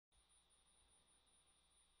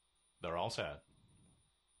They're all set.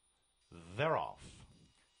 They're off.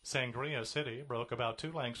 Sangria City broke about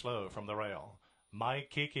 2 lengths low from the rail. Mike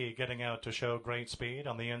Kiki getting out to show great speed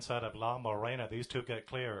on the inside of La Morena. These two get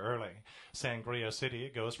clear early. Sangria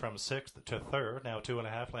City goes from 6th to 3rd, now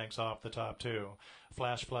 2.5 lengths off the top 2.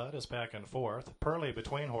 Flash Flood is back and forth. Pearly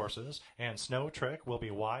between horses, and Snow Trick will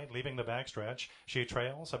be wide, leaving the backstretch. She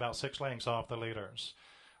trails about 6 lengths off the leaders.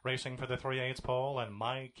 Racing for the 3/8 pole, and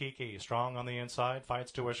My Kiki, strong on the inside,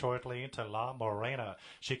 fights to a short lead to La Morena.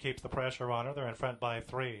 She keeps the pressure on her. They're in front by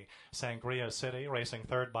 3. Sangria City racing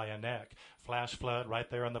 3rd by a neck. Flash Flood right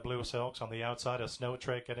there in the blue silks. On the outside, a Snow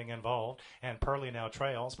Trick getting involved, and Pearly now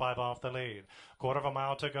trails 5 off the lead. 1/4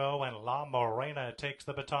 mile to go, and La Morena takes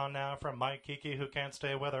the baton now from Mike Kiki, who can't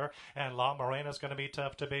stay with her, and La Morena's going to be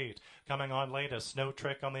tough to beat. Coming on late, a Snow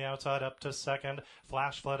Trick on the outside up to 2nd.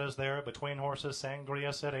 Flash Flood is there between horses.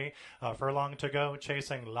 Sangria City, a furlong to go,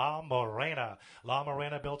 chasing La Morena. La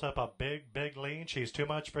Morena built up a big lead. She's too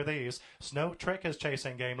much for these. Snow Trick is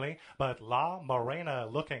chasing gamely, but La Morena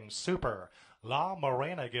looking super. La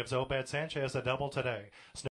Morena gives Obed Sanchez a double today.